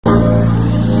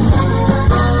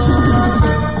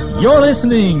You're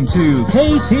listening to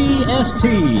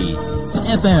KTST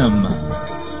FM,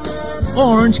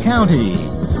 Orange County.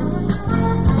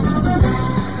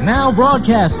 Now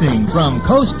broadcasting from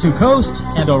coast to coast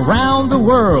and around the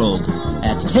world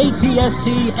at KTSTFM.com.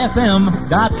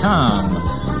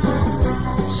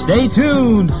 Stay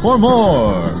tuned for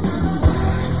more.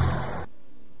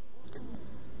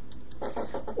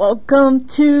 Welcome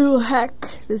to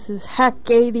Heck. This is Heck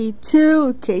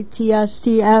 82,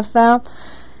 KTST FM,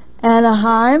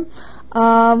 Anaheim.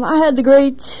 I had the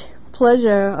great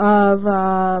pleasure of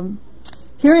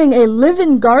hearing a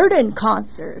Living Garden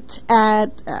concert at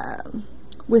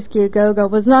Whiskey A Go Go.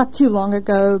 It was not too long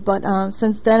ago, but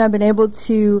since then I've been able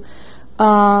to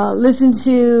listen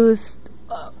to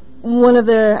one of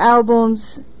their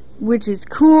albums, which is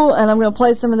cool, and I'm going to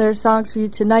play some of their songs for you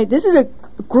tonight. This is a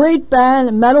great band,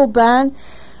 a metal band,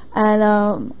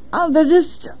 and they're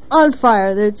just on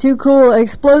fire. They're too cool,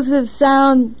 explosive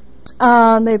sound.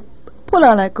 They put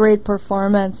on a great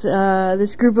performance.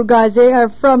 This group of guys, they are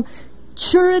from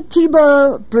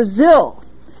Curitiba, Brazil.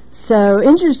 So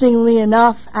interestingly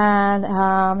enough, and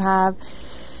have,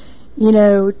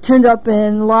 turned up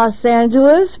in Los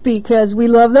Angeles because we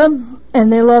love them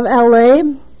and they love LA.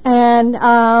 And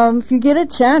if you get a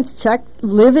chance, check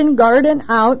Living Garden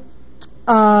out.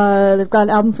 They've got an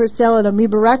album for sale at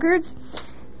Amoeba Records.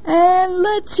 And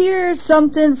let's hear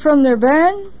something from their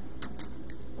band.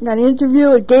 Got an interview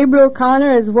with Gabriel Connor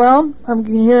as well. I'm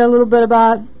going to hear a little bit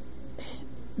about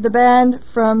the band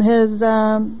from his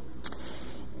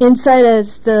insight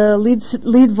as the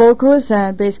lead vocalist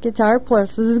and bass guitar player.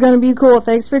 So this is going to be cool.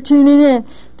 Thanks for tuning in.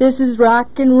 This is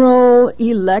Rock and Roll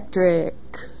Electric.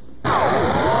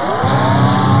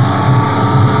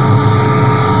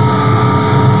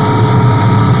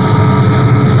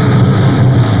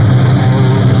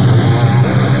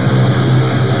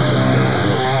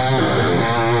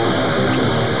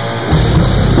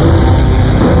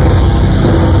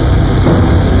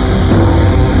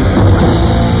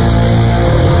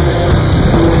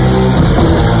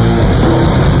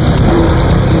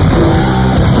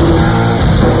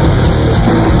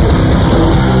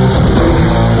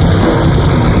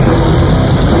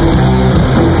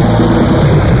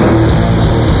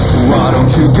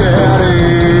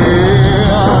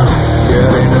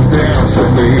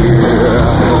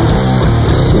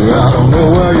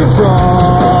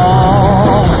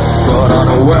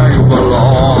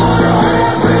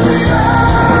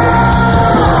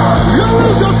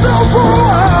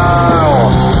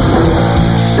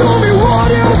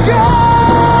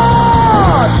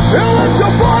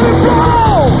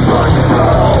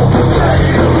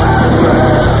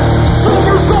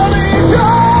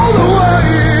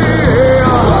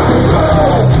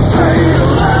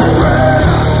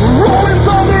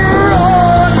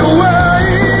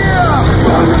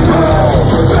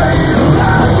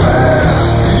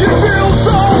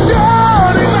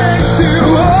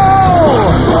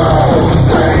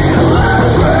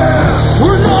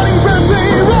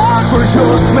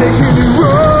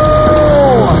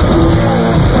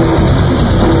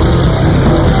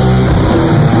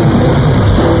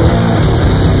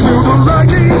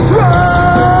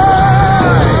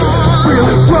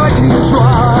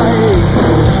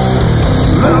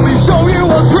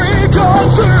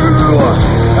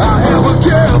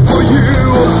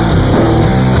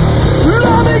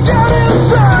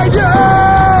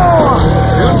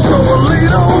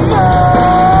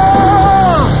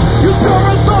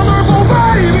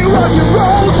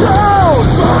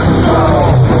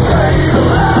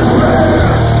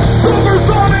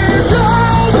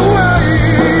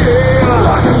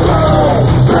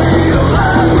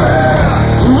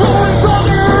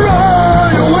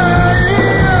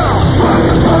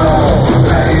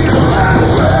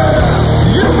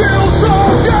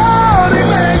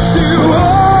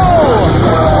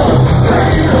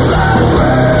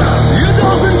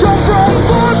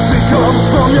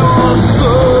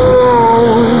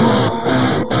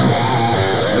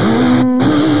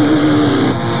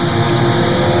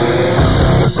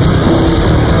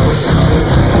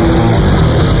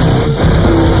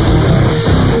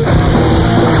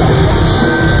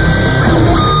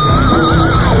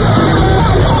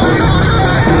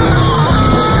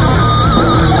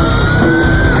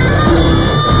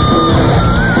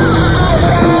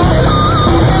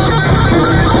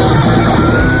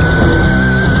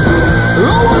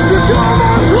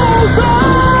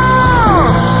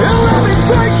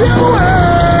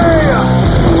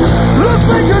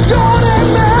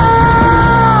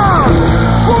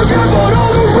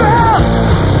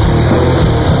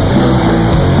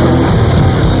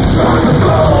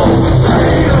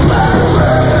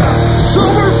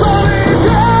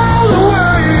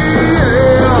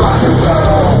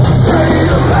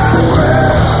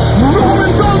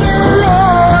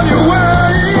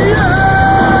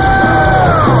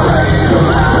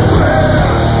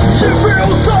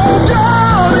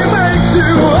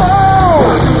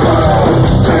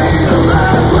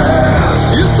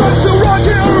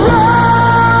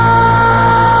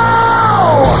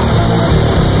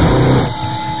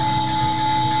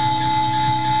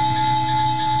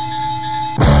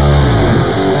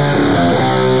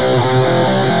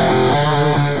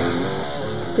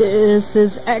 This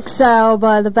is Exile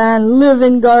by the band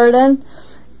Living Garden.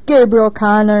 Gabriel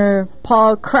Connor,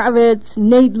 Paul Kravitz,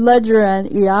 Nate Ledger,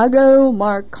 and Iago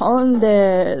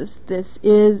Marcondes. This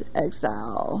is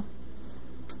Exile.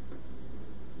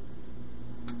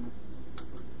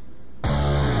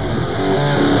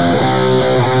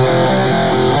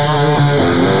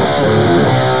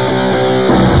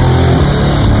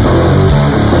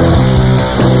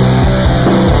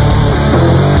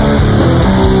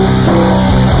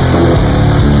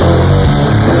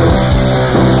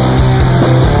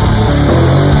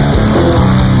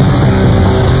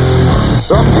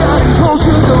 I'm getting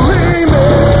closer to limit,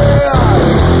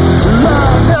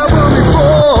 like never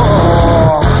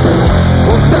before.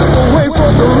 One step away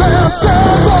from the rest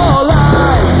of our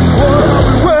life. What are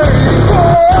we waiting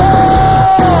for?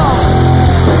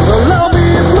 Allow me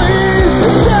please to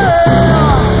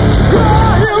tell.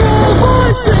 I hear a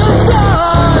voice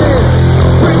inside,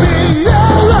 screaming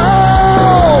out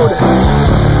loud.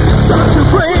 It's time to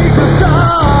break the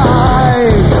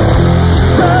ties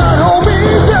that hold me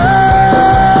down.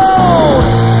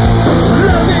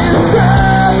 Let me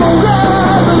step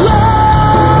around the line.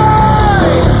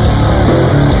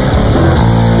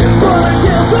 It's gonna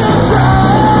get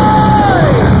inside.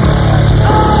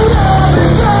 Out of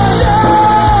desire.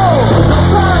 No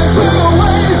time to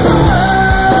waste away.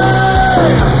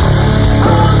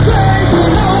 I'm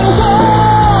taking over.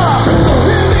 So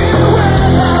hear me when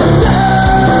I say,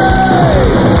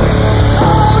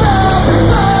 out of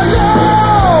desire.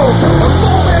 A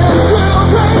moment to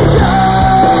break out.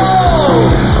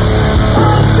 I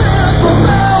stand for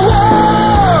my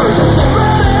words, so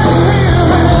let it hear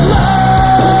it loud.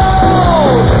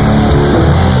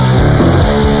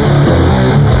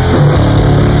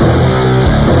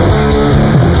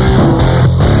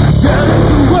 Get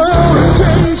into the world and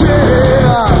change it.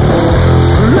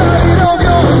 Let it all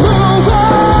go and move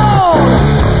on.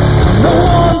 No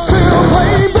one to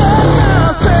blame but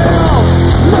myself.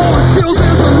 No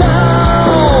excuses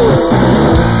allowed.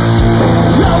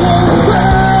 I won't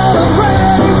fail, I'm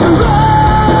ready to ride.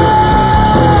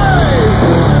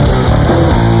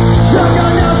 I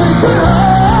got nothing to hide.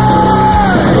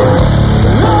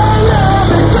 I love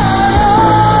exile.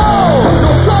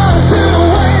 No time to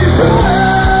waste away.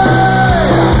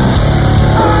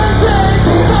 I'm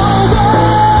taking over.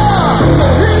 So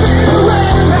hear me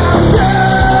when I say,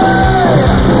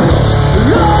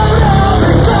 Lord of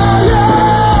exile.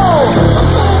 A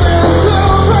moment to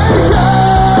break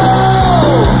out.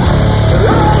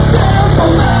 I stand for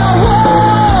my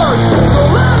word, so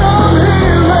let 'em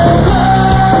hear it loud.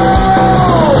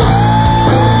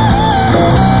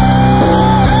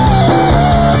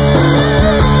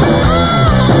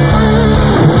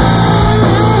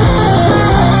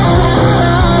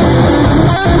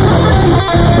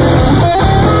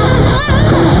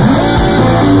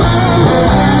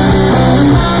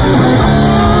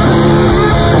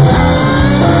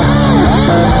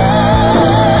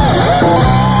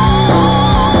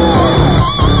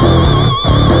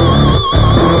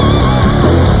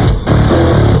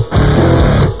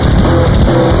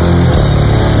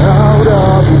 Out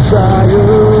of desire,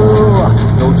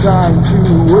 no time to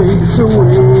waste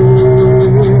away.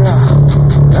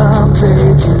 I'm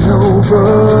taking over,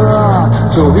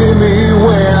 so hear me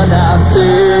when I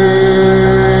say,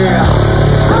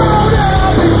 out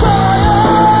of desire,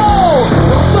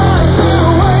 no time to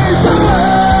waste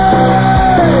away.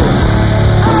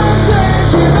 I'm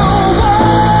taking over,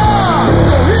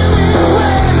 so hear me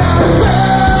when I say,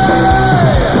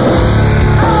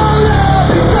 out of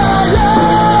desire,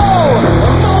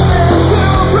 a moment to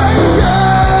break out.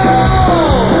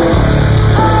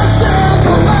 I stand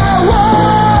for my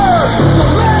word, so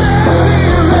let it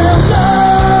hear it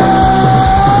loud.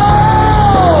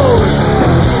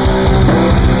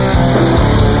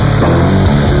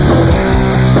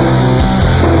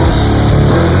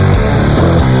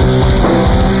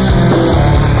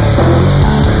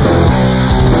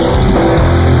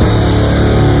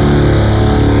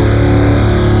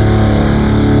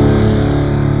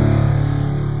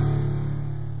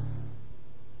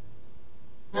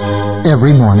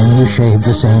 Every morning you shave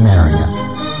the same area,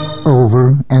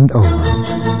 over and over,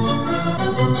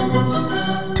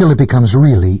 till it becomes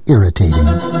really irritating.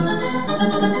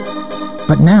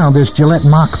 But now there's Gillette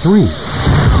Mach 3.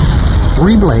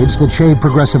 3 blades that shave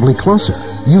progressively closer.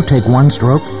 You take 1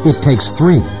 stroke, it takes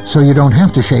 3, so you don't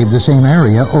have to shave the same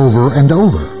area over and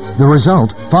over. The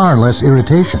result, far less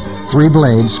irritation. 3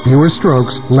 blades, fewer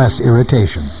strokes, less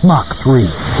irritation. Mach 3.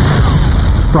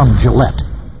 From Gillette.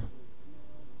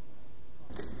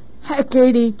 Heck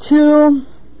 82.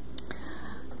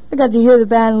 I got to hear the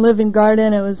band Living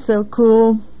Garden. It was so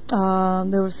cool.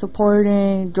 They were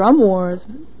supporting Drum Wars.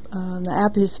 The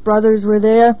Appice Brothers were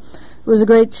there. It was a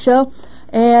great show.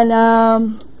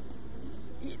 And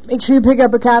make sure you pick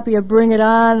up a copy of Bring It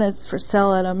On. It's for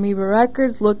sale at Amoeba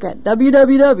Records. Look at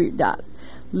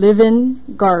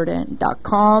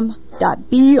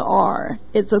www.livinggarden.com.br.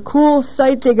 It's a cool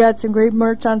site. They got some great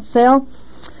merch on sale.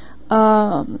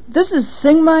 This is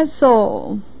Sing My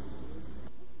Soul.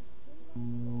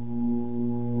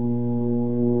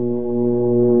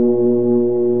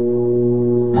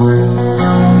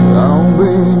 I'll be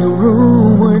in your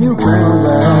room when you come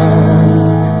back.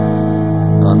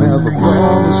 I never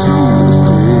promised you to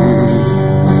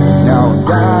stay. Now I'm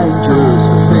dying just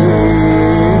to say.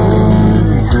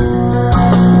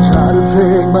 Try to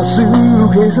take my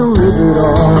suitcase and rip it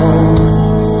off.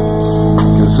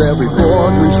 'Cause every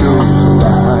portrait shows a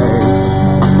life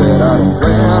that I don't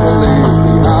plan to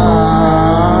leave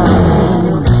behind.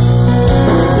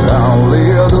 I'll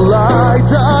leave the light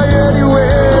die anyway.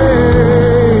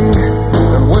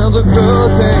 And when the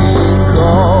curtain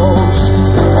calls,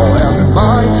 I'll have in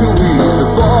mind 2 weeks to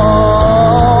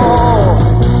fall.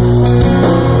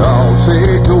 I'll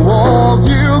take the warmth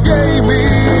you gave me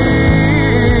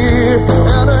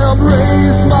and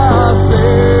embrace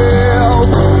myself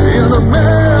in the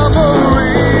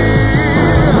memory.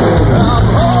 I'm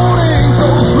holding so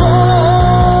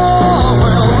strong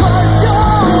when lights go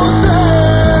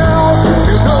down.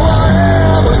 You know I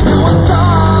am with you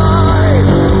inside,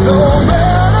 no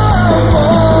matter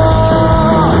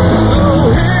what. So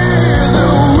hear the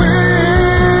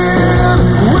wind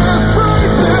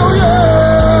whispering to you.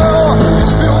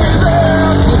 Feel me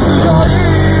there close to your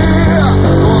ear.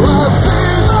 Will I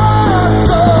sing my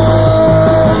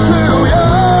soul to you?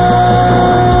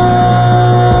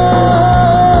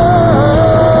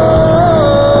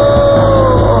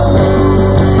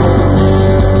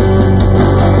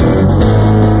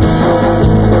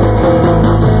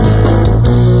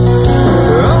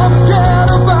 I'm scared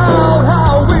about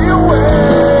how we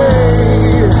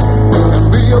wait and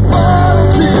be apart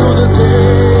until the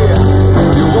day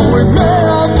you won't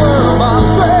remember my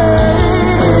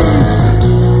face.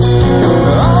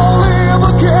 I'll leave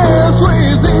a kiss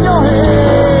within your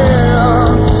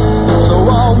hands, so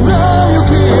I'll know you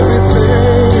keep it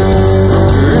safe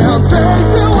and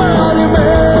taste it when you may.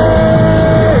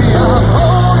 I'm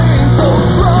holding so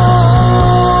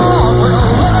strong when the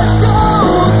lights go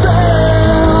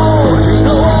down. You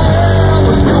know I am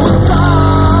with you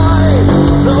inside,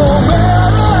 no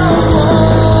matter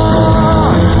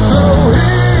what. So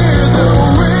hear the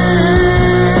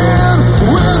wind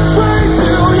whispering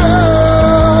to you.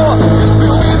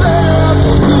 Feel me there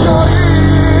close to your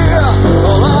ear.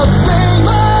 While I sing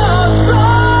my soul.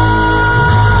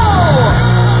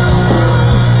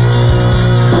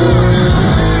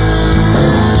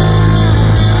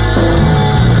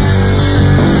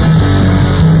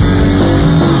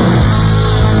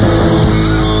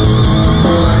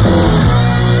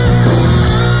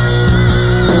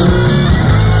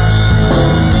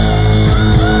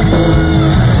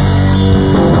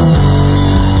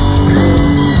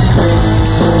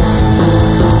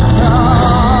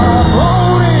 I'm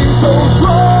holding so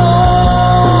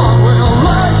strong when the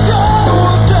lights go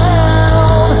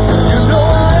down. You know I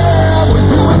am with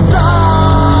you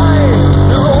inside,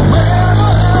 no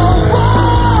matter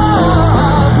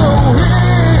what. So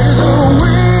hear the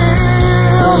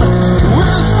wind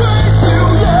whispering to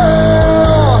you.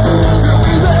 Feel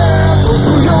me there close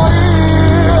to your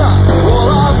ear.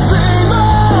 While I sing my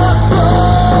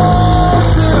song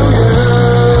to you.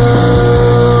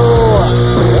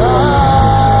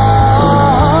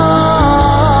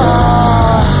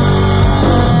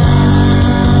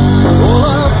 While I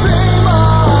sing my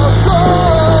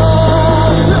song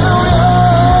to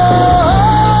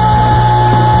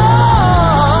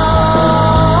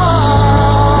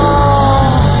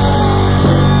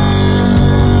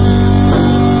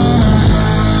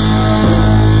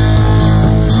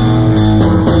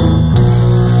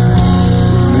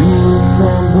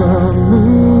remember me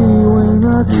when I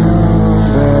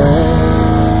come back.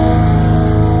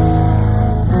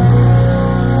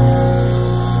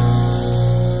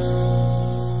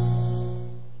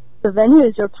 The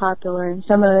venues are popular, and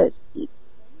some of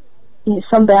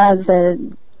some bands that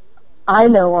I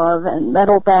know of and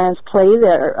metal bands play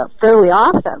there fairly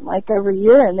often, like every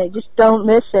year, and they just don't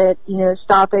miss it.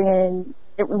 Stopping in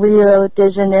Rio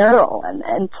de Janeiro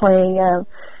and playing.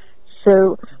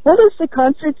 So, what is the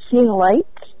concert scene like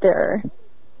there?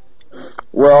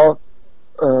 Well,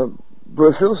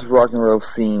 Brazil's rock and roll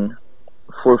scene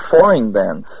for foreign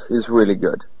bands is really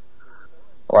good.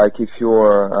 Like if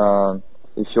you're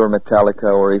if you're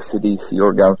Metallica or AC/DC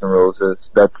or Guns N' Roses,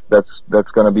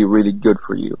 that's gonna be really good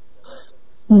for you.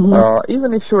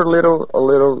 Even if you're a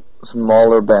little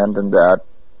smaller band than that,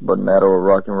 but metal or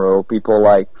rock and roll, people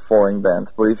like foreign bands.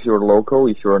 But if you're local,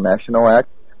 if you're a national act,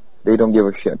 they don't give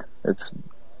a shit. It's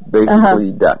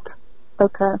basically that.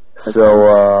 Okay.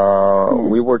 So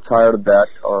we were tired of that,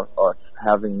 of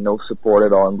having no support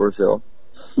at all in Brazil.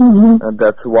 And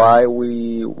that's why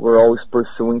we were always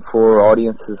pursuing for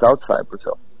audiences outside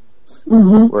Brazil,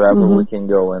 wherever we can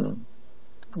go. And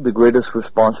the greatest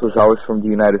response was always from the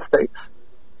United States.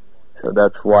 So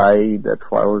that's why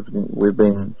we've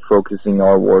been focusing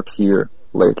our work here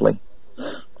lately.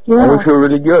 Yeah. And we feel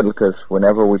really good because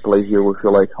whenever we play here, we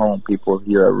feel like home. People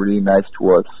here are really nice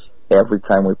to us every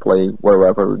time we play,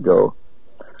 wherever we go.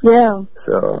 Yeah.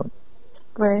 So,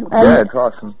 Great. yeah, it's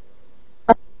awesome.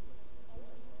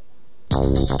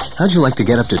 How'd you like to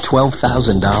get up to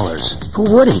 $12,000?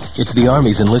 Who wouldn't? It's the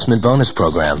Army's enlistment bonus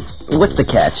program. What's the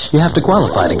catch? You have to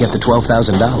qualify to get the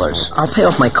 $12,000. I'll pay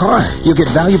off my car. You'll get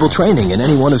valuable training in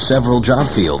any one of several job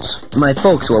fields. My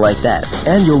folks will like that.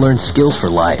 And you'll learn skills for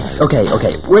life. Okay.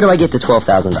 Where do I get the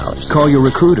 $12,000? Call your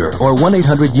recruiter or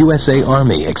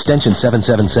 1-800-USA-ARMY, extension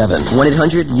 777.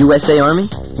 1-800-USA-ARMY?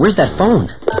 Where's that phone?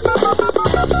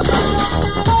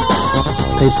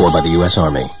 Paid for by the U.S.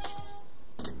 Army.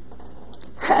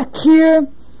 Heck here.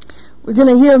 We're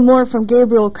going to hear more from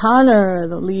Gabriel Connor,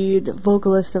 the lead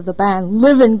vocalist of the band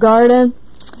Living Garden,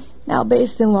 now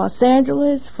based in Los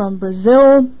Angeles, from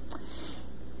Brazil.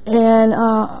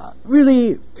 And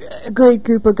really a great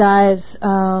group of guys.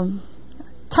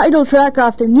 Title track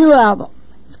off their new album.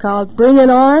 It's called Bring It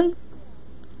On.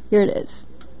 Here it is.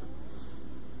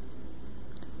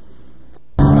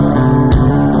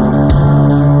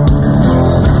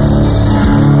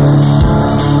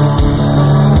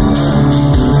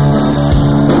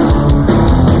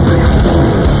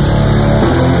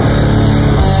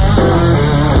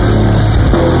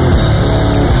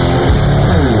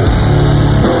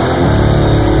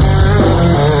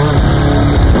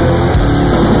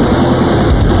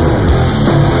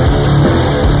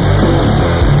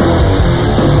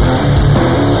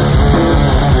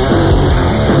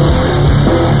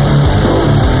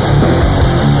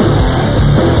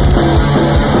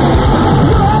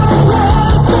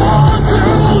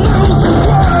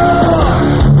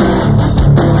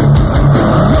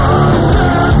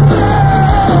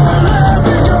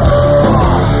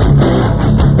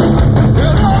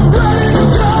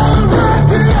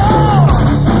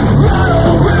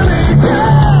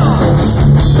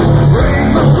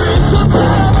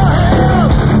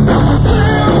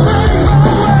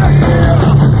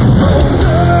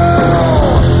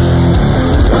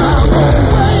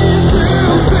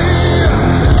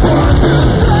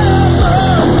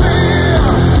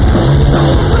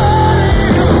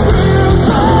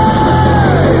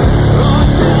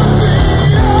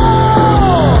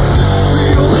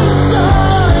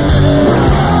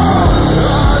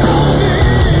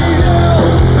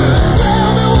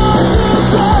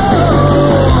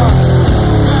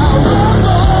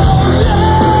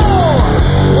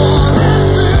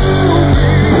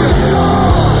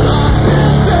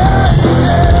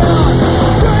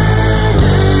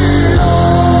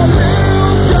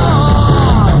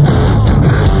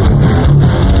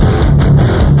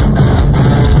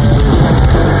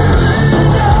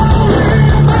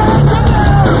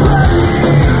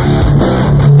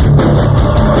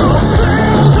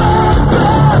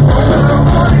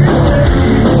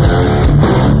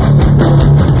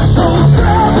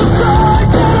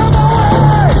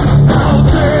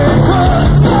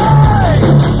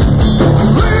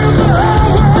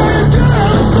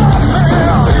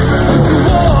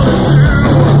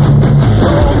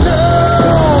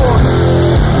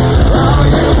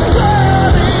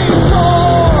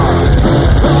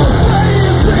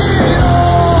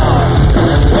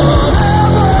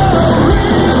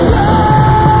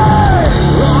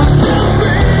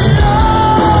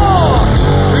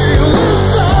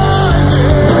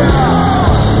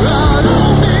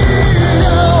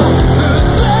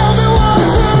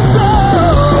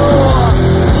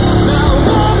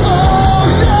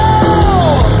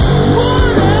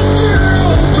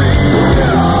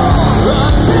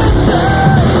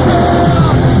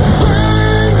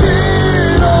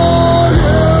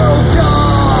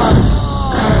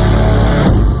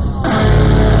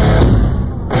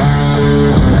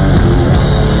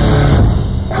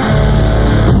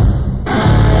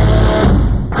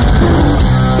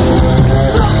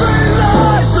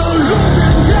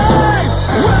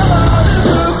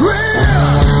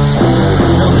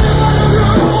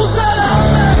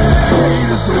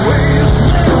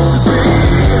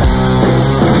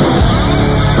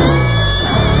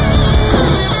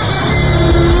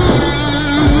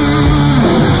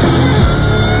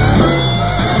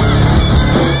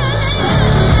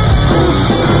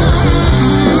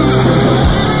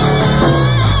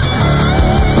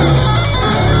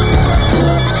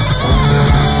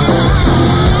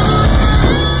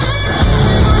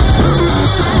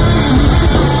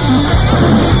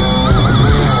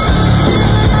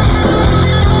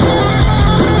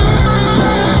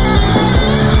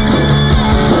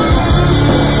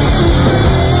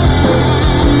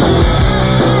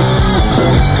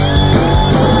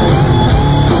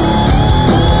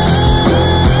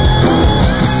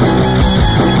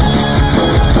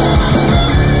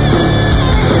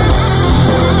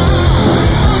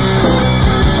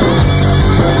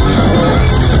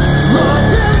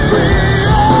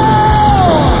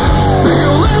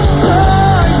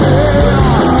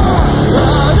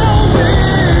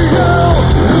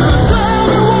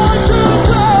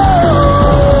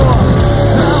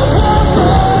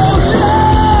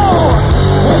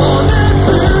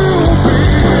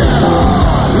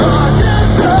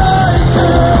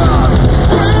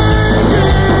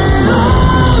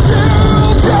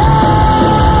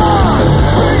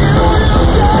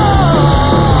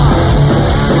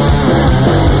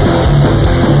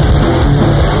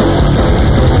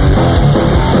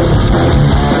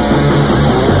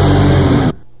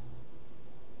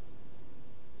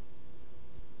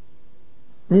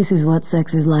 This is what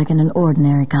sex is like in an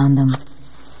ordinary condom.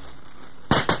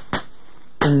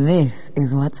 This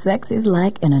is what sex is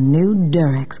like in a new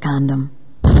Durex condom.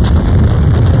 Feel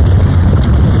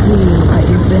what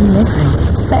you've been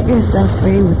missing. Set yourself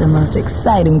free with the most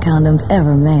exciting condoms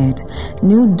ever made.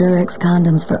 New Durex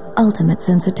condoms for ultimate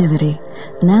sensitivity.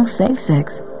 Now safe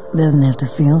sex doesn't have to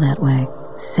feel that way.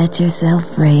 Set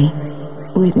yourself free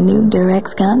with new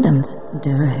Durex condoms.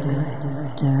 Durex.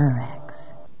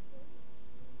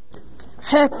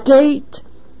 Heckgate.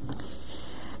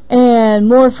 And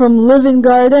more from Living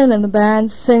Garden, and the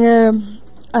band's singer,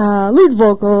 lead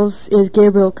vocals is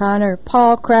Gabriel Connor,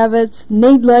 Paul Kravitz,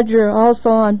 Nate Ledger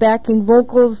also on backing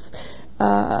vocals,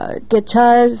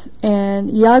 guitars, and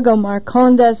Iago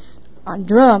Marcondes on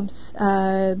drums.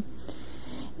 And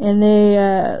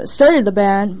they started the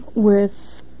band with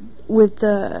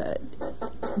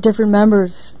different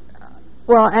members.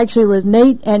 Well, actually it was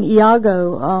Nate and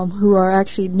Iago, who are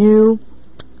actually newer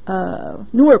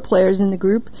players in the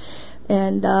group,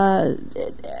 and at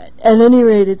any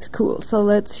rate it's cool. So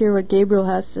let's hear what Gabriel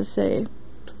has to say.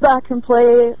 Back and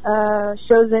play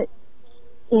shows it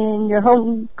in your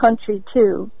home country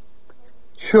too.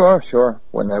 Sure,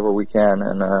 whenever we can,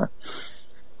 and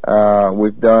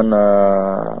we've done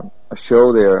a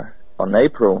show there on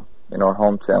April in our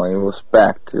hometown, and it was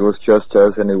packed. It was just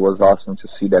us, and it was awesome to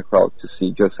see that crowd, to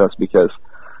see just us, because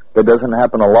that doesn't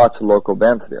happen a lot to local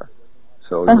bands there.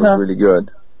 So it was really good.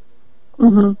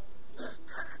 Cool.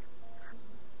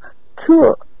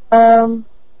 So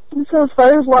as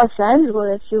far as Los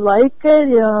Angeles, you like it?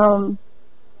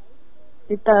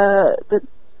 The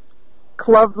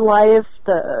club life,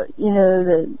 have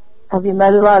you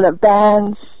met a lot of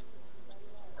bands?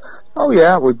 Oh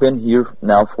yeah, we've been here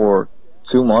now for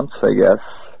 2 months, I guess,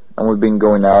 and we've been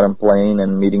going out and playing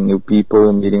and meeting new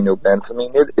people, meeting new bands. I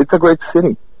mean, it's a great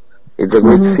city. It's a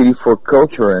great city for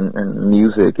culture and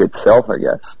music itself, I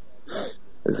guess.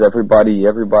 Because everybody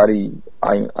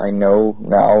I know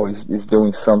now is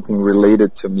doing something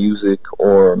related to music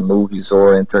or movies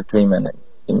or entertainment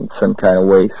in some kind of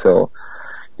way. So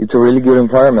it's a really good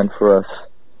environment for us.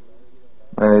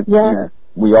 And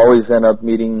we always end up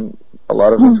meeting a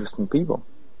lot of interesting people.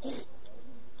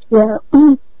 Yeah.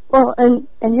 Well, and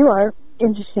you are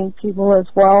interesting people as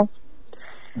well.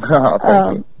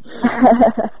 Thank you.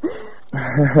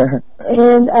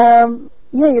 And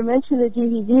you mentioned the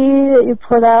DVD that you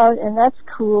put out, and that's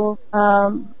cool.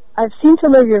 I've seen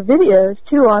some of your videos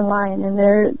too online, and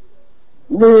they're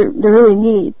really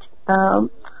neat. Wow,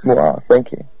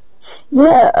 thank you.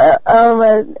 Yeah.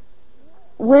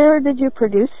 Where did you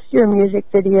produce your music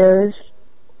videos?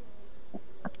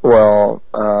 Well,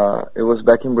 it was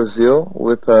back in Brazil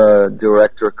with a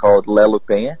director called Lelo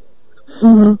Penha.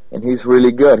 And he's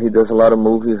really good. He does a lot of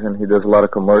movies and he does a lot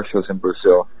of commercials in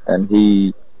Brazil. And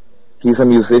he's a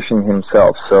musician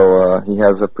himself, so he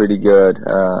has a pretty good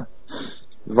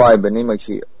vibe and image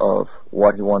of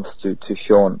what he wants to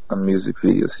show on music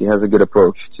videos. He has a good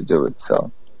approach to do it,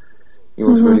 so it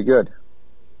was really good.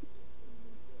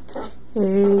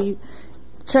 Hey,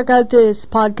 check out this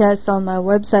podcast on my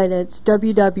website. It's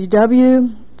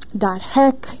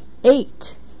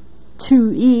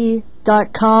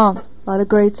www.heck82e.com. A lot of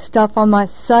great stuff on my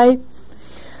site.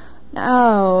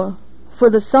 Now,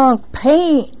 for the song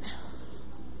Pain,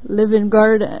 Living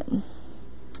Garden.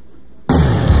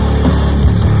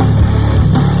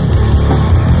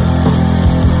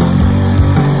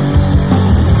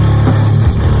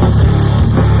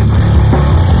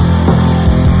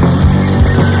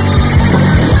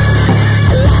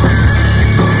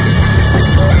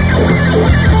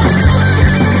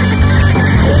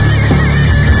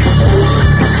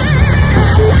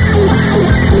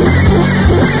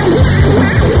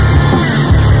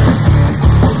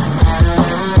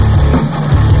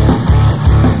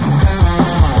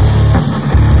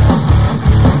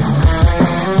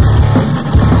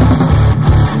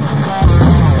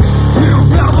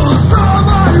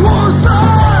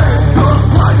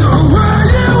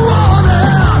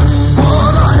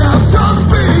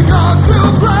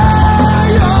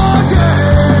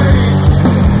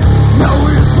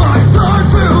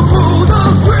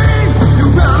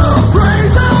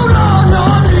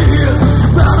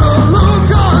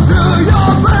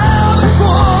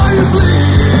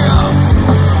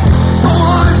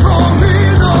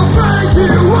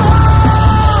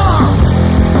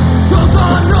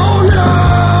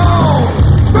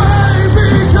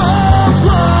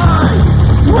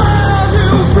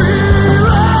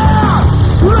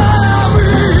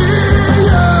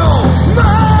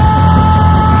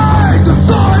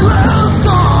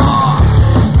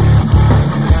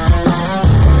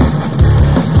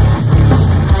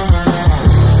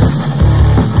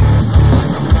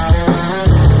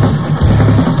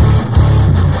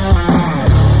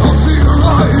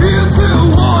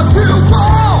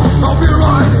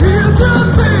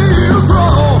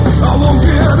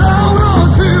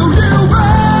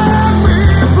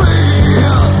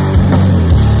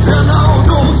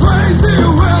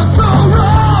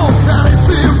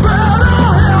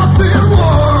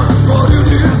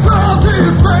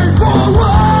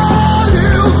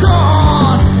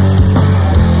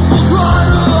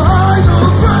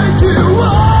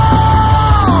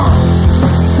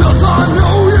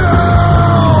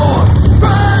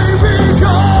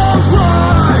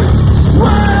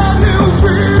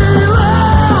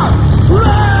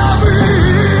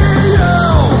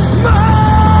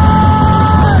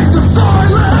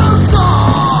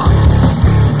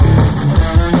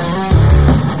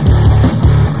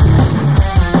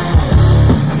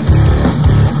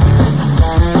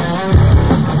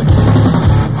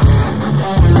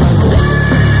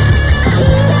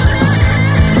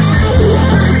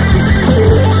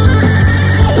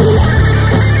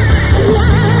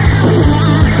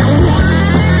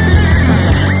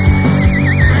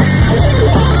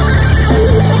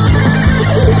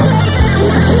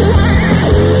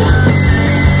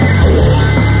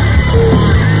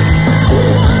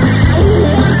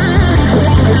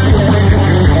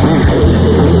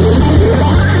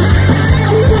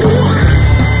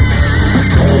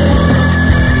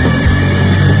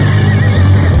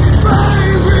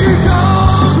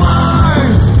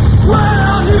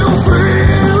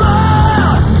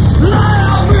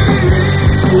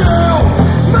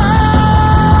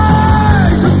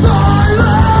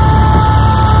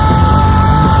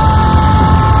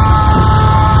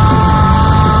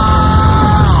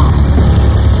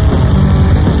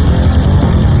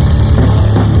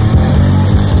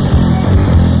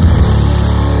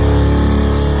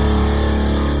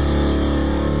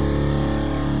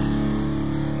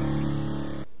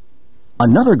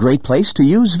 Another great place to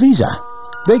use Visa.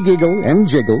 They giggle and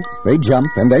jiggle, they jump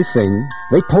and they sing,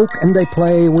 they poke and they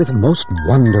play with most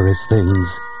wondrous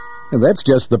things. And that's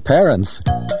just the parents.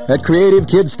 At Creative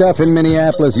Kid Stuff in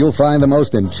Minneapolis, you'll find the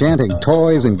most enchanting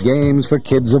toys and games for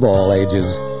kids of all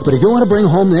ages. But if you want to bring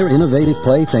home their innovative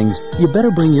playthings, you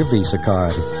better bring your Visa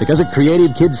card. Because at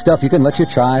Creative Kid Stuff, you can let your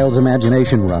child's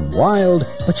imagination run wild,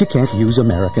 but you can't use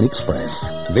American Express.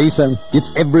 Visa,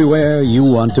 it's everywhere you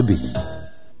want to be.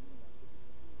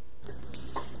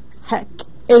 Heck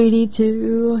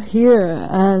 82 here,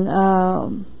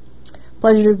 and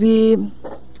pleasure to be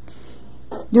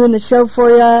doing the show for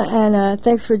you, and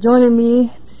thanks for joining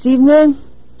me this evening.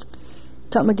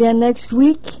 Come again next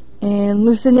week, and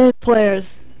listen in, players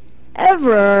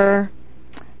ever,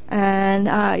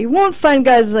 and you won't find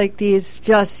guys like these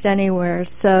just anywhere.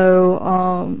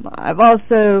 So I've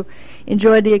also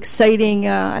enjoyed the exciting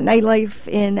nightlife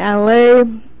in LA.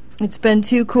 It's been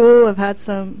too cool. I've had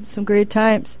some great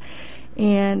times,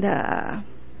 and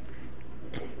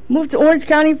moved to Orange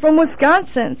County from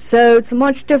Wisconsin, so it's a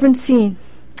much different scene.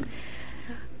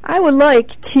 I would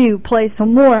like to play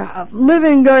some more of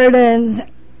Living Garden's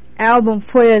album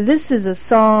for you. This is a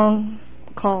song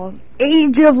called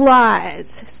Age of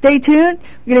Lies. Stay tuned.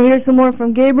 We're going to hear some more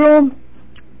from Gabriel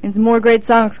and some more great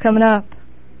songs coming up.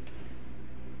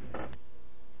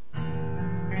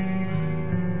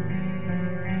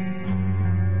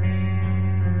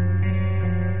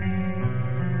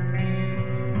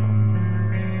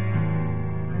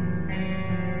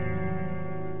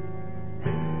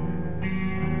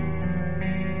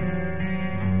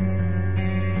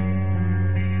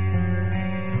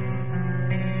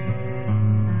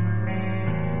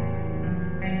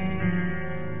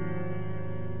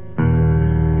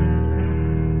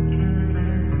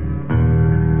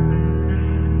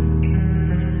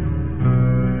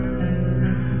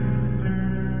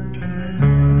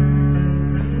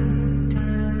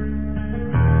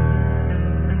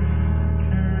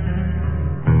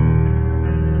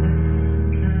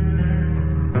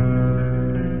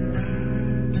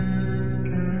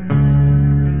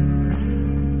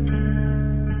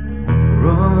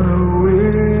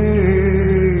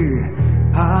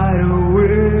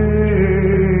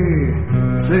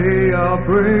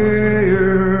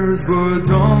 Prayers, but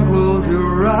don't close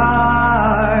your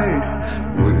eyes.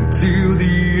 Wait till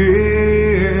the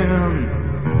end.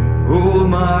 Hold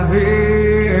my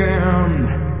hand.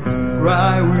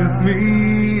 Cry with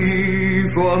me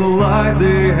for the life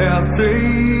they have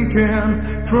taken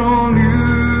from you.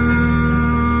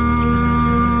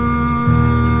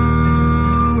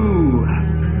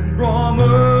 From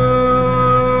us.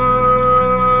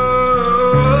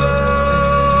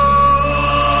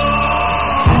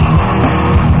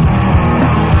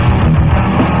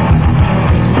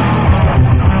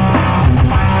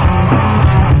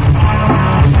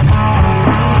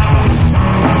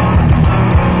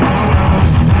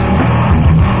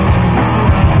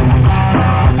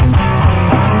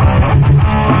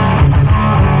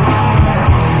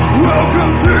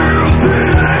 Welcome to the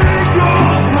age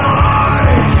of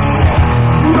life.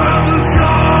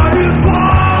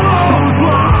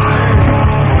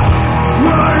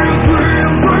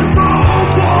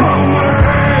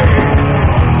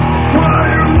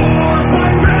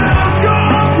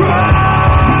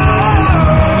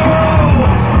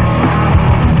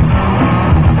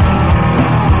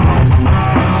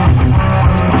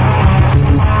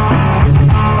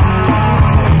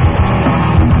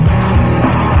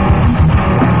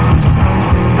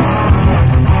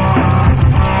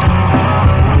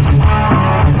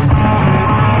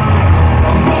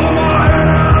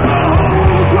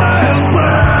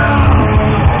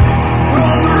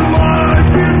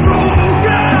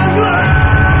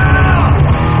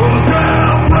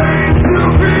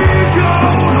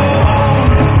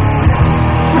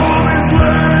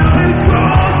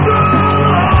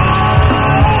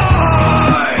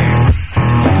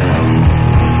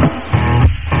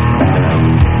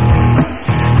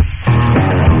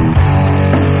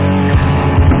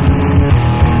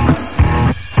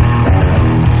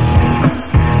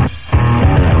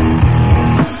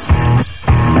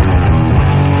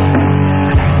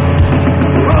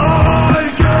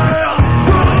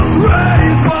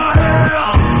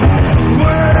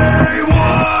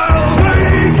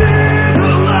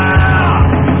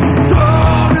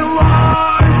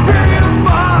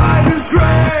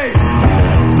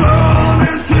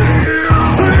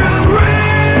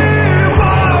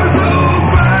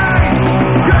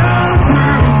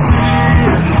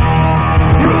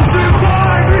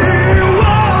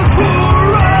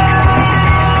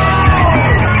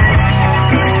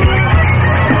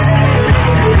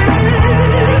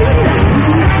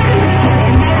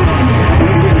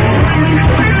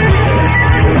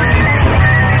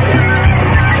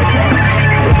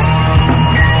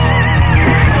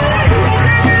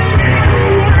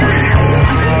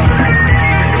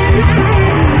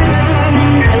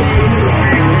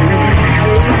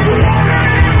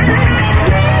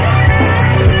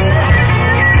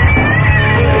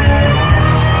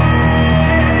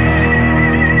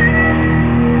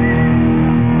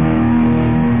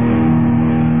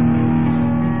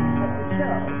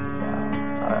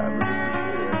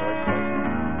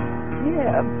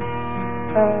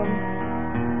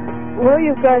 Well,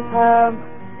 you guys have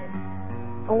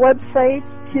a website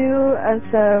too, and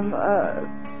some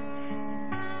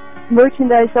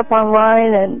merchandise up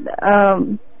online, and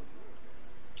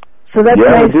so that's Yeah,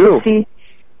 nice we do. to see.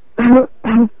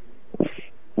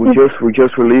 We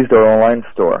just released our online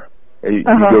store. You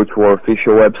go to our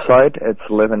official website. It's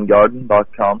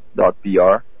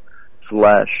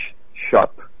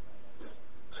liveandgarden.com.br/shop.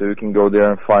 So you can go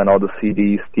there and find all the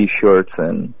CDs, T-shirts,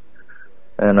 and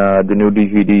the new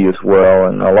DVD as well,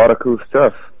 and a lot of cool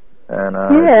stuff. And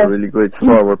it's a really great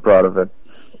store. We're proud of it.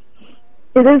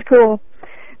 It is cool.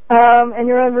 And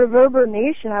you're on Reverber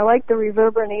Nation. I like the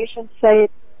Reverber Nation site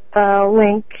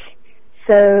link.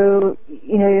 So,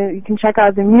 you know, you can check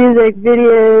out the music,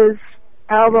 videos,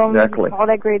 albums, all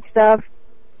that great stuff.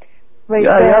 Right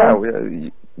there. Yeah.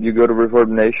 You go to Reverb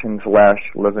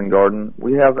Nation/Living Garden.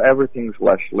 We have everything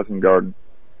 /Living Garden.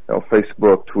 You know,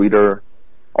 Facebook, Twitter.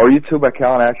 Our YouTube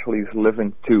account actually is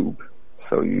Living Tube.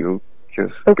 So you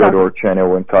just go to our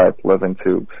channel and type Living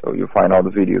Tube. So you'll find all the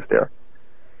videos there.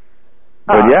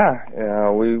 But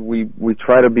we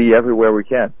try to be everywhere we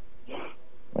can.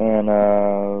 And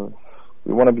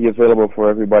we want to be available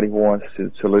for everybody who wants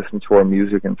to listen to our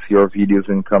music and see our videos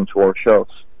and come to our shows.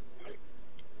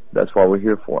 That's what we're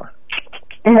here for.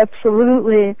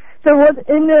 Absolutely. So what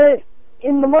in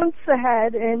the months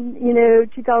ahead, in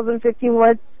 2015,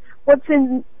 what's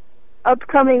in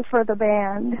upcoming for the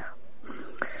band?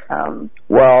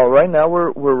 Well, right now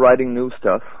we're writing new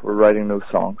stuff. We're writing new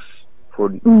songs for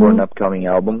an upcoming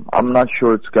album. I'm not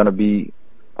sure it's gonna be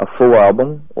a full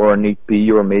album or an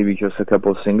EP or maybe just a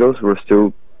couple of singles. We're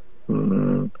still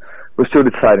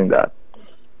deciding that.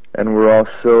 And we're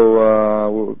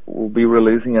also we'll be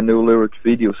releasing a new lyric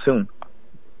video soon,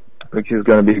 which is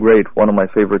going to be great. One of my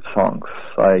favorite songs.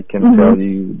 I can tell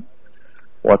you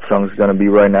what song is going to be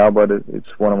right now, but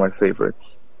it's one of my favorites.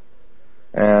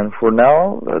 And for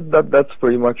now, that's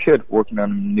pretty much it. Working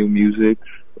on new music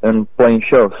and playing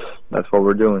shows. That's what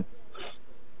we're doing.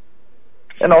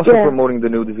 And also promoting the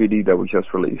new DVD that we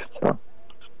just released. So.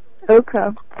 Okay,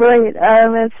 great.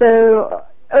 And so,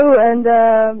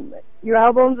 your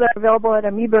albums are available at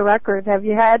Amoeba Records. Have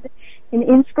you had an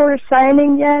in-store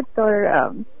signing yet, or?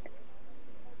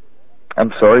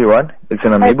 I'm sorry, what? It's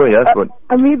an Amoeba, yes, but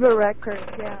Amoeba Records,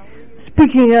 yeah.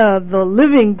 Speaking of the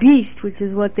Living Beast, which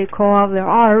is what they call their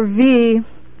RV,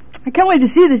 I can't wait to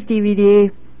see this DVD.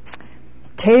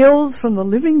 Tales from the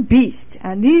Living Beast,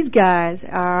 and these guys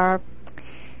are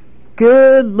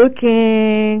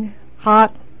good-looking,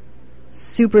 hot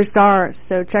superstars.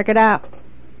 So check it out.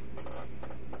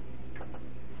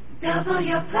 Double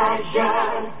your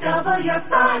pleasure, double your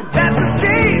fun. That's the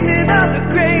statement of the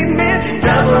great men.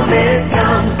 Double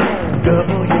income.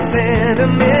 Double your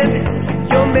sentiment,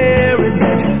 your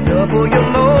merriment. Double your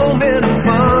moment of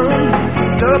fun.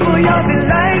 Double your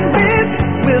delightment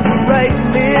with the right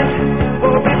mint.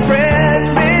 For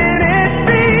refreshment, it's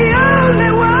the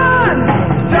only one.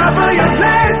 Double your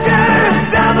pleasure,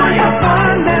 double your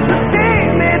fun. That's the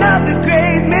statement of the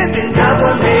great men.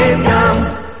 Double income.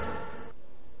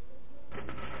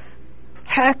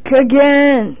 Heck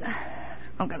again.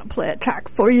 I'm gonna play a track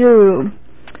for you.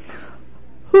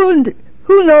 Who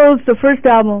knows the first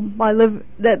album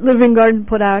that Living Garden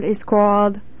put out is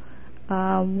called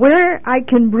Where I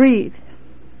Can Breathe,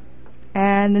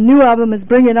 and the new album is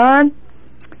Bring It On.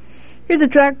 Here's a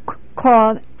track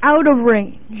called Out of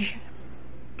Range.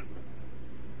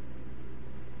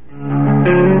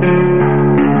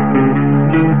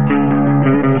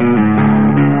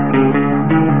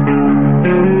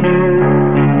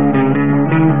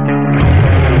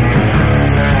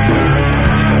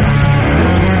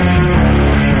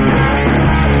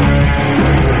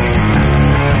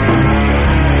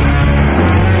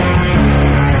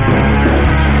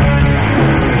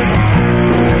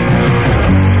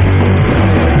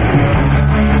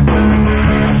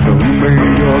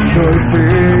 Choices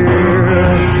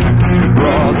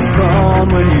brought the sun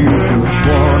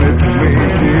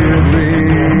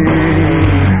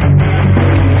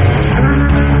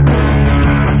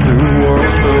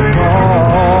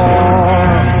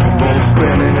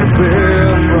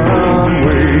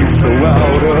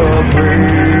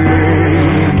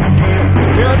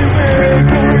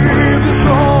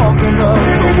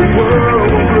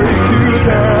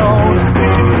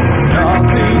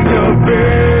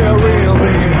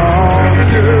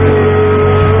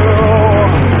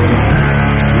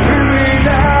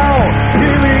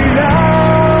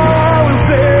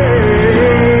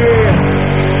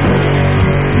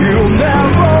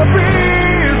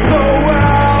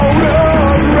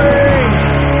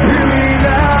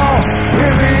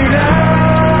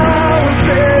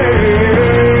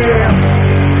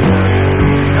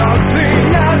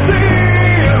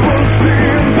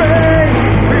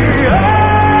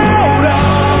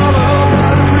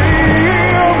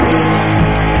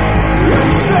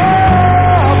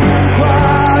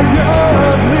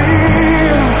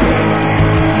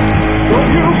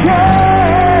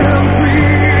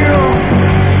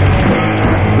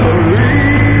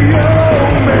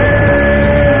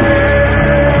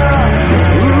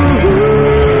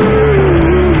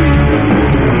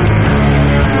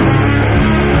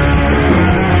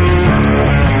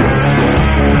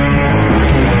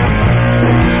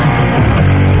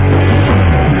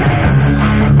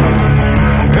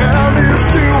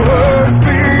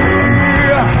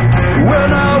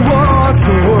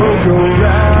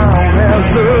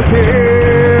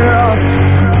masochist.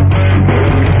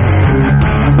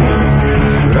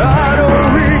 I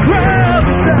don't regret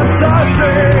the steps I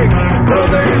take, but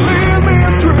they lead me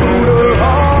through the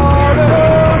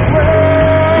hardest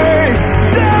way.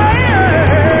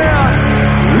 Yeah,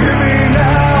 hear me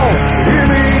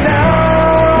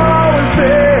now, and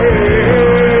say,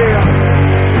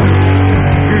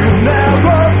 you'll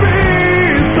never be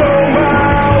so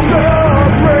out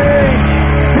of range.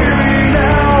 Hear me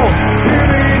now,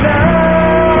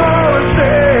 and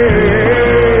say,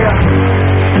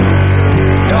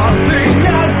 nothing I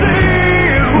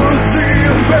see will see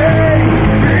in vain.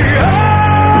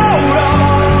 Behold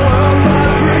all of my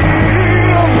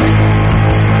dreams,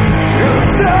 you'll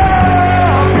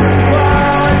stop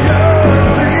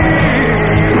quietly,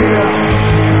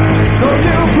 so you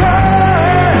can feel the real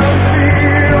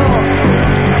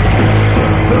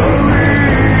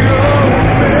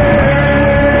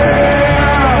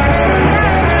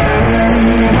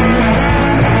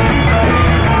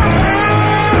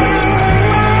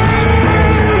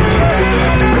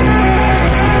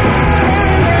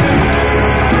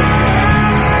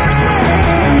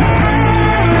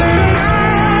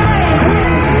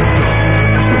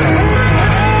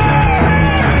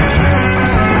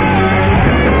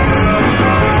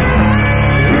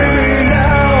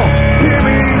Hear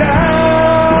me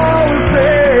now, and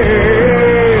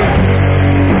say,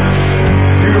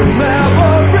 you'll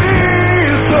never be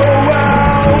so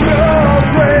out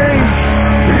of range.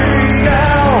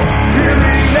 Hear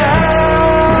me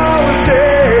now, and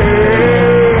say,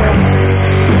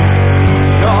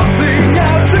 nothing I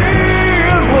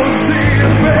see will see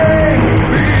in vain.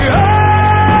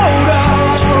 Behold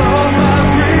all of my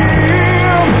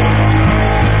dreams,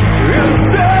 and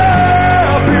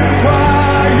step in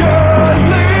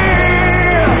quietly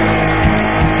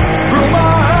through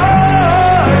my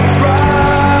eyes,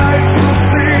 try to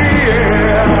see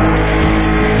it,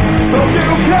 so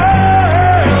you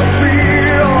can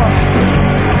feel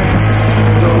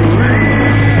the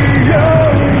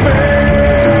real me.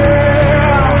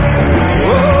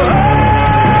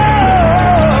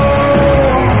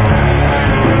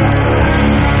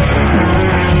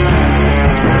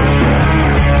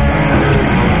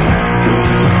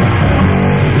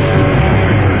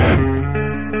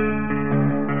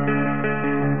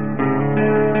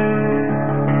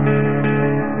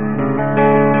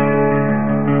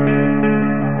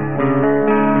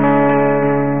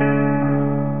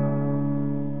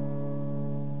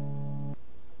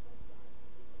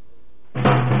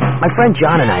 My friend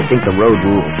John and I think the road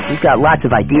rules. We've got lots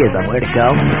of ideas on where to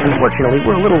go. Unfortunately,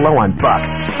 we're a little low on bucks.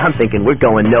 I'm thinking we're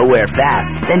going nowhere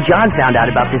fast. Then John found out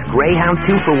about this Greyhound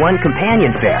 2-for-1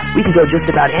 companion fare. We can go just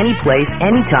about any place,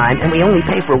 anytime, and we only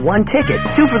pay for one ticket.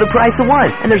 2 for the price of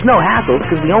 1. And there's no hassles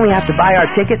because we only have to buy our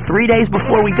ticket 3 days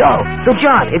before we go. So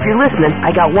John, if you're listening,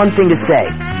 I got one thing to say.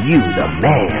 You the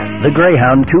man. The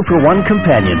Greyhound 2-for-1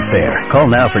 companion fare. Call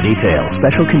now for details.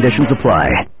 Special conditions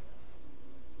apply.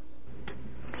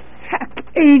 Hack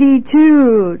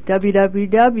 82,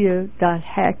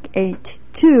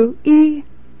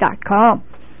 www.hack82e.com.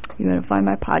 You're going to find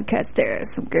my podcast there.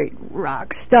 Some great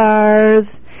rock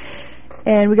stars.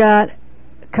 And we got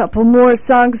a couple more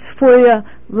songs for you.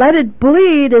 Let It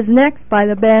Bleed is next by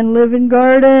the band Living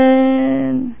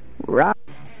Garden. Rock.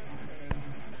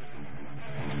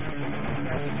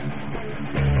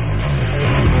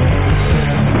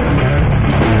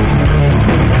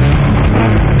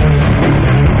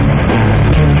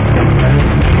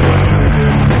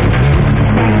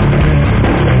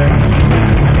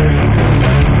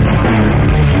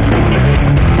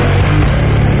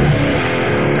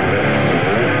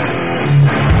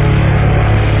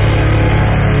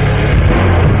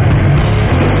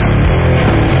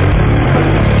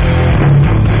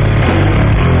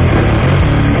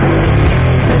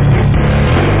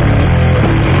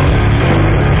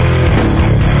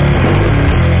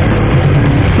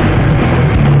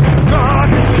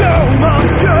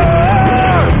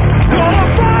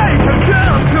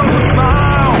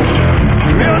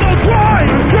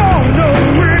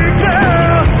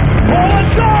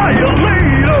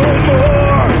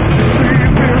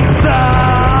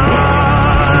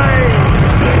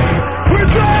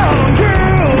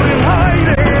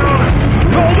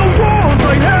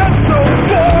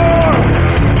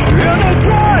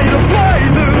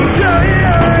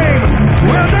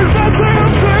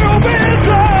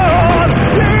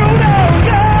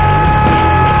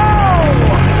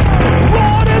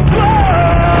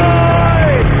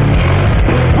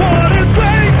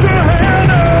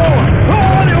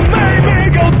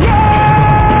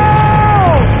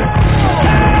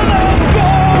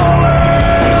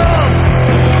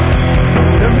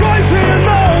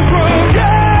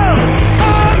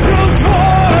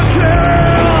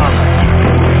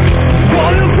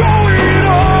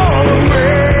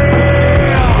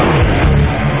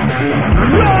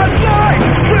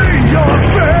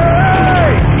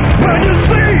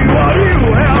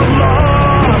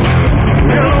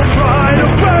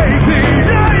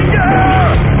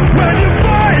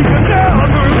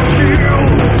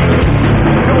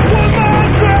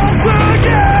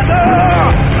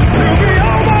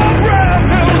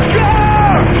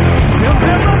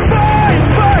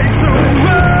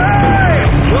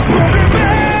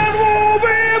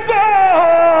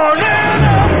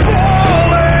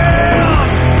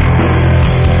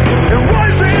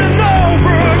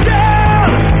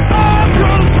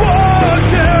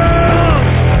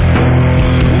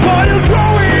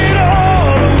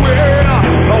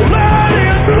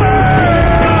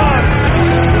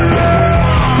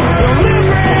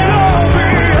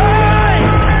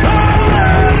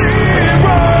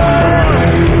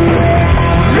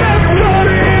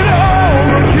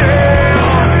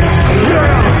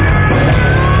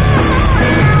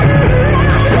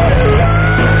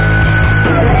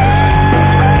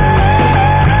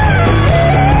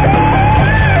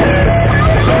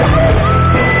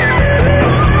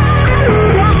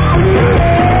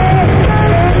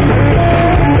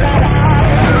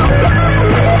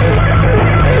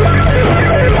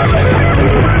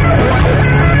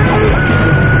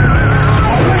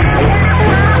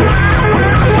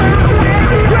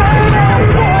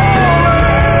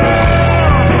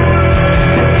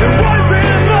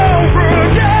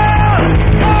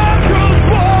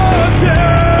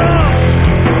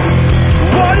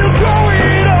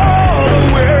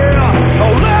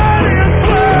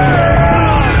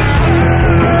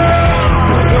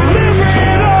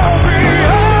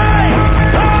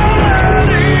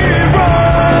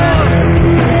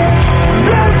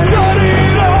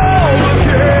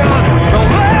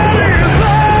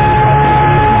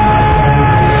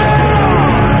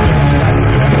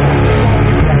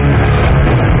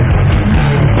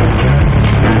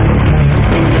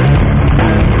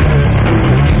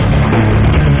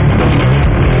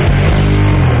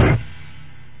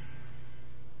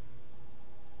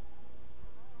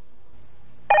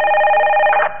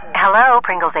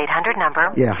 800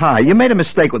 number. Yeah, hi. You made a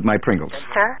mistake with my Pringles.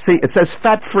 Sir? See, it says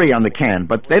fat-free on the can,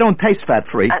 but they don't taste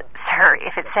fat-free. Sir,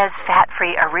 if it says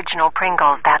fat-free original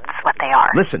Pringles, that's what they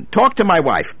are. Listen, talk to my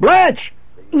wife. Blanche!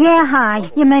 Yeah,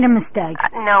 hi. You made a mistake.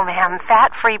 No, ma'am.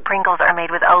 Fat-free Pringles are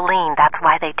made with Olean. That's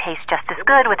why they taste just as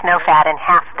good with no fat and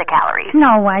half the calories.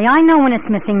 No way. I know when it's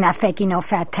missing that fakey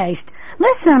no-fat taste.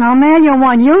 Listen, I'll mail you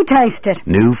one. You taste it.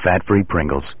 New fat-free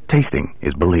Pringles. Tasting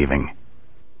is believing.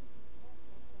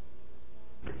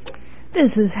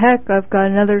 This is Heck. I've got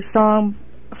another song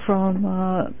from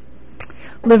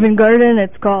Living Garden.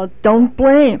 It's called Don't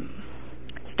Blame.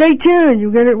 Stay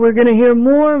tuned. We're gonna hear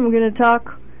more, and we're gonna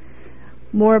talk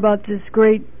more about this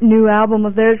great new album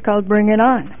of theirs called Bring It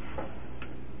On.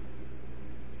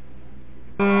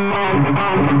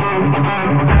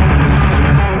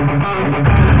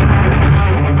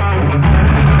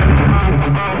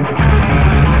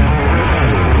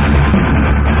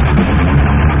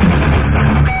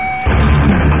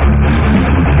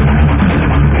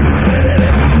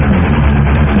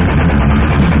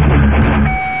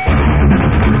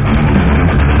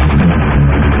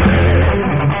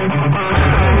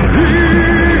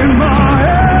 In my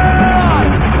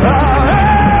head, I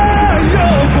hear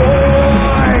your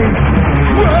voice.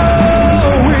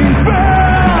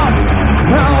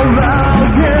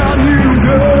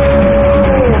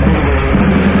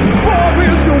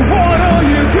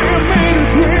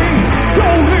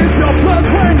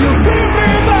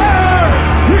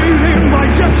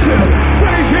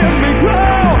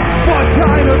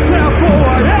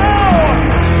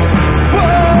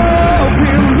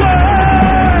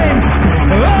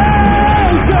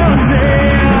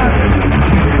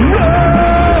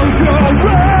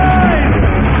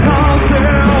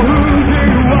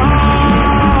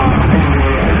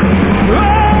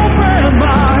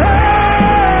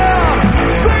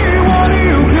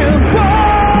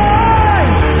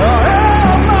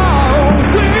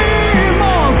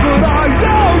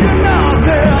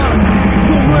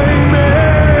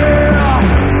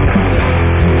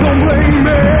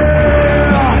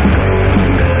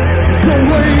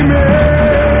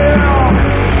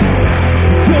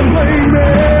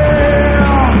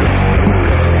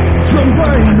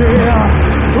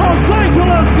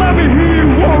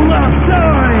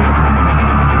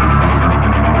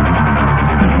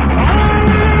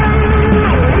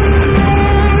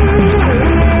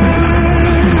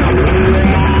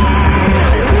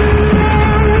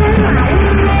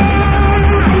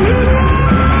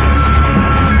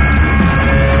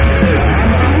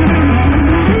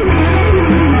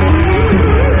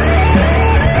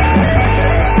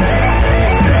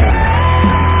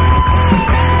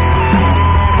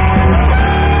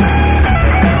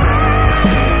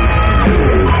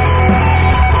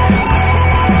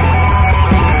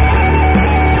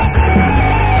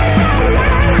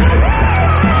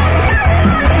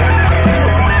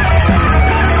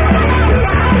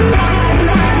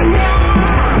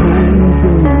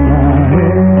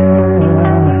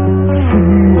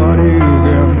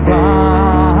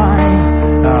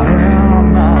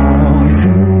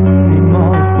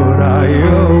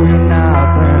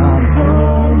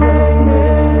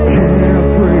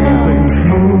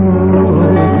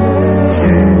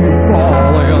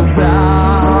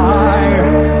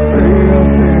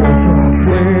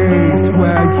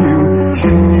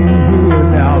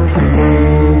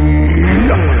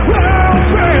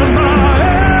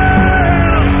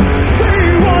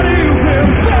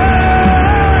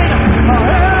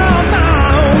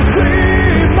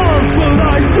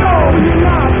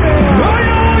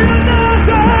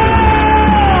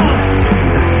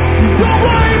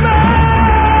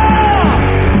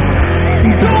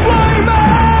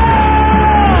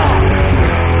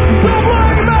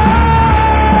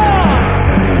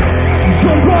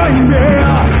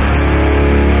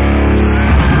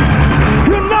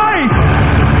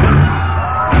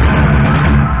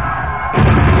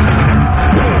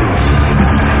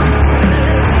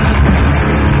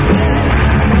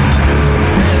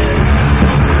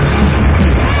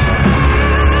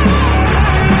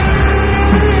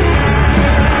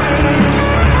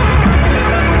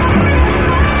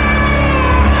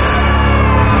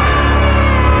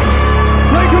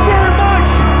 Thank you very much.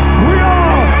 We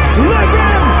are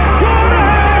living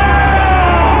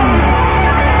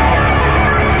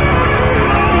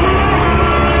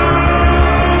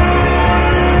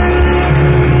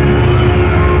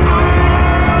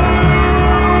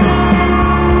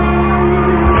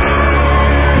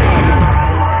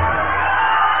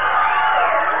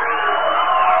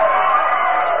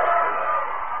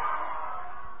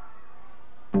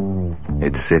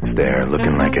It sits there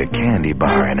looking like a candy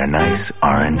bar in a nice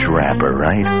orange wrapper,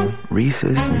 right?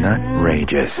 Reese's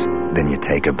Nut-rageous. Then you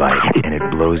take a bite and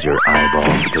it blows your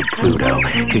eyeballs to Pluto,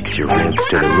 kicks your ribs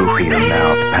to the roof of your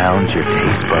mouth, pounds your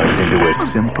taste buds into a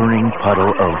simpering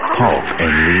puddle of pulp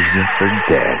and leaves you for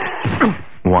dead.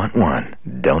 Want one,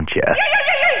 don't ya?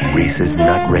 Reese's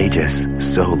Nut-rageous.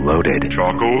 So loaded.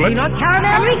 Chocolate. Peanut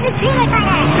caramel Reese's peanut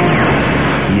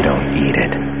butter. You don't eat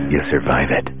it. You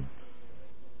survive it.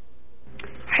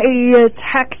 Hey, it's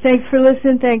Heck. Thanks for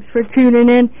listening. Thanks for tuning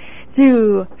in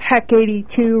to Heck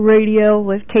 82 Radio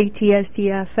with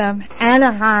KTSD-FM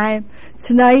Anaheim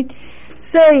tonight.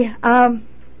 Say, any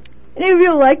of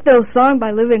you like those songs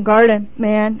by Living Garden?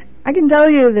 Man, I can tell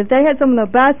you that they had some of the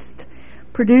best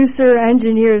producer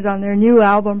engineers on their new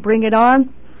album, Bring It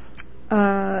On.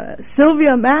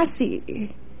 Sylvia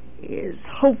Massey is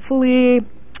hopefully,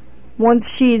 once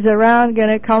she's around, going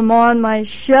to come on my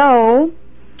show.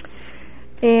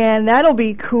 And that'll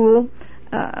be cool.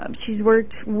 She's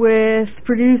worked with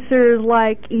producers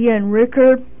like Ian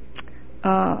Ricker,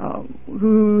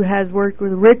 who has worked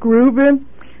with Rick Rubin.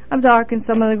 I'm talking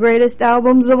some of the greatest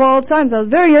albums of all time. So it's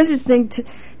very interesting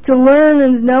to learn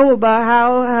and know about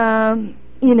how,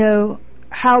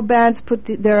 how bands put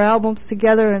their albums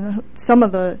together and some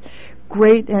of the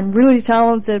great and really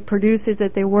talented producers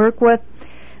that they work with.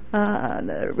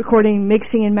 The recording,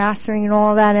 mixing, and mastering and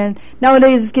all of that. And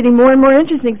nowadays it's getting more and more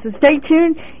interesting. So stay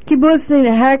tuned. Keep listening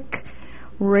to Heck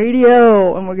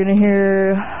Radio. And we're going to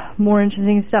hear more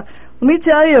interesting stuff. Let me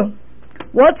tell you,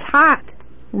 what's hot?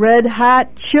 Red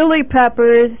Hot Chili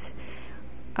Peppers.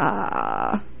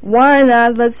 Why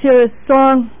not? Let's hear a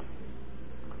song.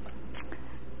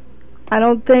 I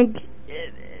don't think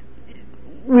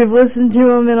we've listened to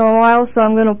them in a while, so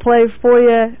I'm going to play for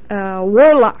you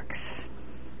Warlocks.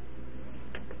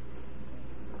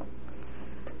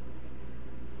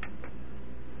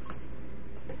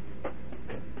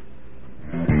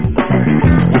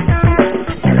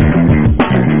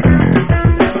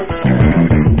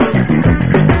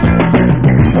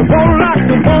 Warlocks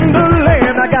in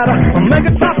Wonderland. I got a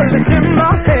megatropolis in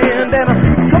my hand and a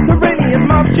subterranean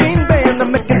marching band.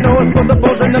 I'm making noise for the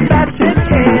bulls in the battered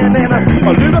can and a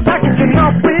little package and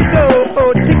off we go.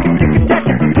 Oh,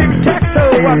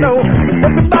 tic-tac-toe. I know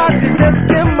everybody's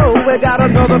Eskimo. We got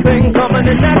another thing coming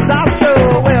and that's our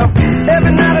show. Well,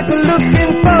 every night I go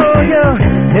looking for you.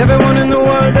 Everyone in the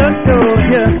world adores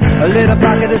you. A little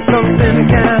pocket is something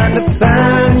kind of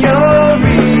find your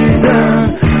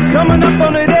reason. Coming up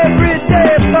on it every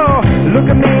day, Lord. Look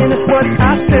at me and it's what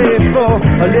I stay for.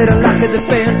 A little like the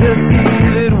fantasy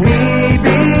that we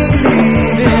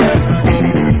believe in.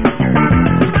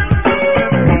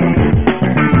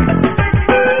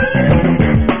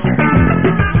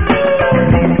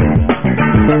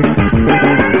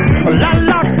 Well, I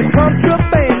like the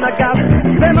contraband. I got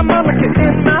Santa Monica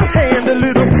in my hand. A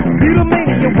little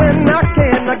Beatlemania when I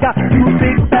can. I got 2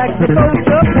 big bags of old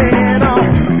Japan.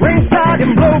 Ringside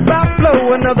and blow by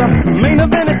blow. Another main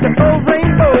event at the old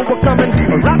rainbow. We're coming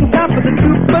right in time for the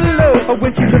two below.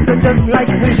 When she looks just like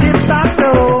when she's I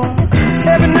know.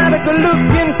 Every night I go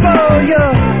looking for you.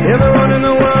 Everyone in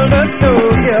the world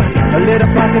adores you. A little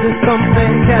pocket is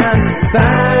something can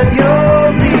find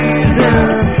your reason.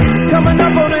 Coming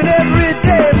up on it every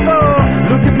day for.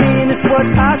 Look at me and it's what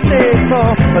I stay for.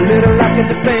 A little like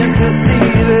the fantasy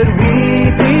that we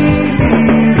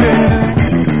believe in.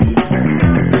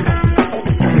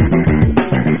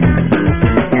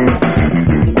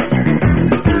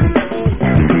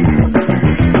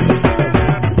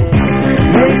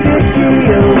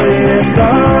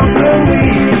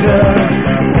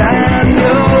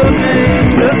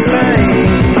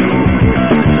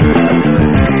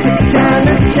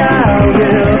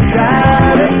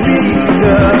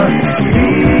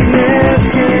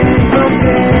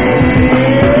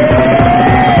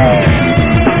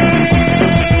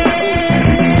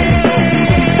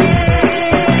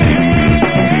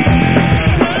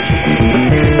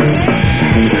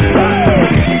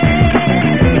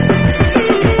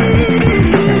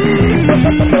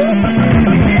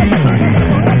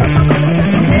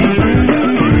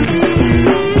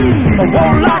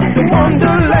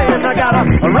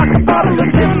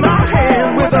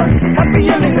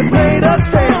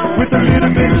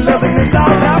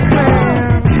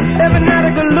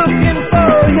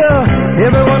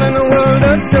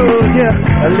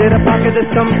 A little pocket is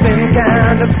something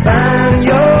kind of find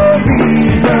your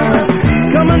reason.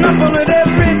 Coming up on it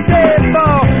every day,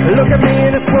 for. Look at me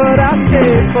and it's what I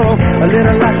stay for. A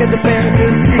little like the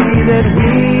fantasy that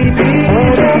we believe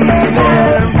in.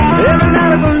 Every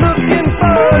night I go looking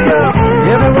for you.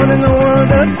 Everyone in the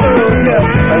world adores you.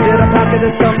 A little pocket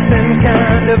is something kind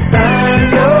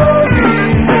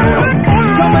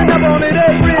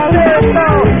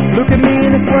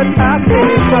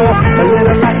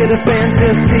it a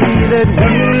fantasy that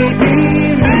we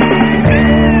believe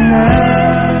in now.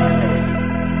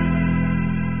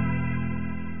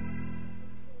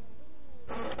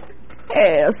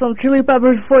 Hey, some chili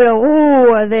peppers for you.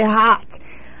 Ooh, are they hot?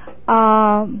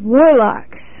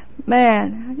 Warlocks.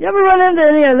 Man, you ever run into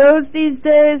any of those these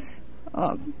days?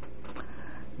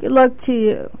 Good luck to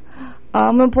you.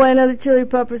 I'm going to play another chili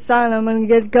pepper song. I'm going to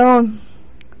get going.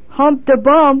 Hump the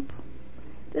bump.